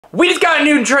We just got a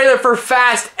new trailer for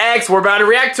Fast X. We're about to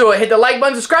react to it. Hit the like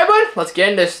button, subscribe button. Let's get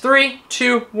into this. 3,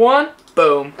 2, 1,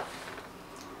 boom.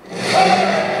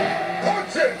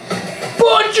 Punch it!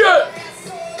 Punch it!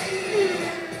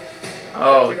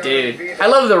 Oh, dude. I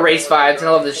love the race vibes, and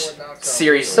I love this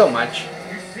series so much.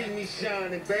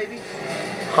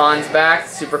 Han's back,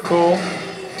 super cool.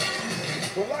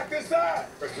 Well, lock this eye.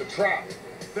 That's a trap.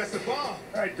 That's a bomb.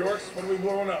 Alright, dorks, what are we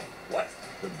blowing up? What?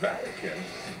 The Vatican?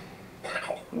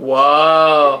 Wow.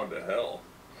 Whoa. Going to hell.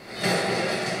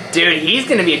 Dude, he's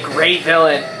gonna be a great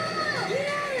villain.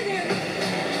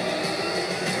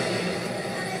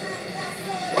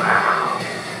 Wow.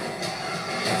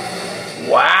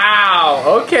 Wow,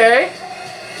 okay.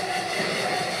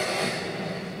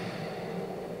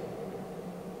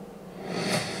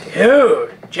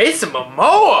 Dude, Jason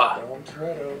Momoa.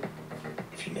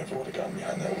 If you never would have gotten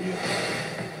behind that wheel,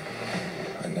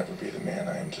 I'd never be the man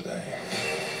I am today.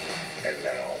 And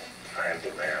now, I am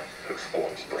the man who's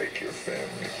going to break your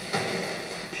family.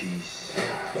 Piece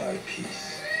by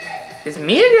piece. Is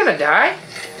Mia gonna die?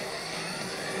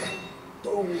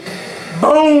 Boom.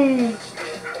 Boom!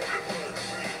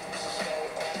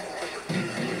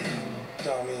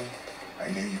 Tommy, I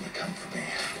knew you would come for me.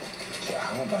 So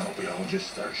how about we all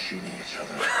just start shooting each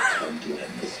other? Time to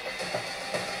end this.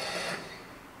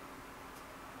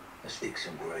 Let's dig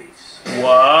some graves.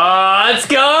 Let's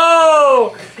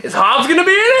go! Is Hobbs gonna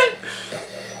be in it?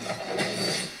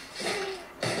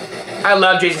 I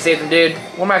love Jason Statham, dude.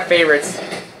 One of my favorites.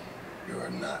 You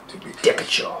are not to be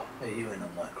typical. Hey, you ain't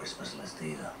on my Christmas list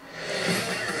either.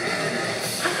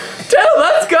 Dude,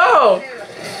 let's go!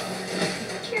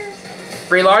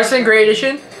 Brie Larson, great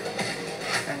addition.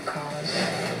 And cars.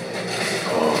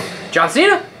 John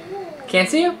Cena. Can't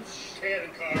see him.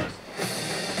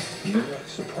 You like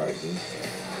surprises?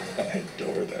 I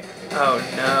adore them. Oh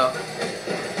no.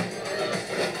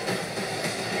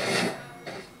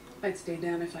 I'd stay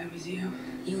down if I was you.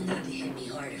 You'll need to hit me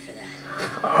harder for that.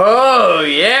 Oh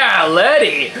yeah,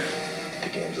 Letty. The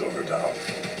game's over, Dom.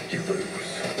 You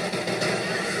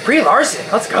lose. Brie Larson,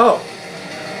 let's go.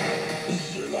 This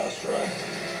is your last ride.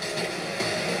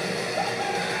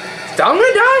 Is Dom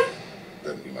gonna die?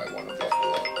 Then you might want to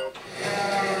buckle up.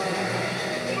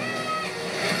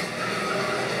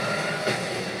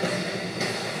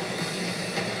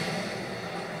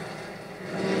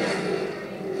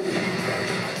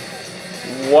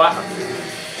 What?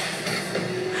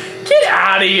 Get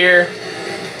out of here.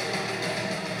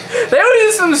 They always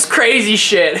do some crazy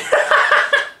shit.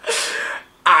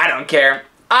 I don't care.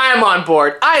 I'm on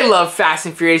board. I love Fast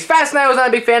and Furious. Fast and I was not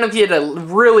a big fan of. You had to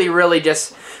really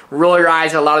just roll your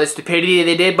eyes at a lot of the stupidity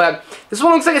they did, but this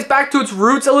one looks like it's back to its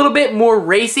roots a little bit. More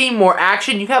racing, more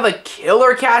action. You have a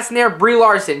killer cast in there. Brie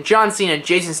Larson, John Cena,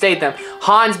 Jason Statham,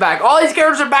 Han's back. All these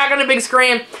characters are back on the big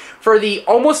screen for the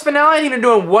almost finale. I think they're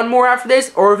doing one more after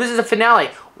this, or if this is a finale,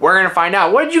 we're going to find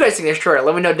out. What did you guys think of this trailer?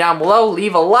 Let me know down below.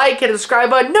 Leave a like, hit the subscribe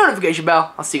button, notification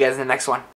bell. I'll see you guys in the next one.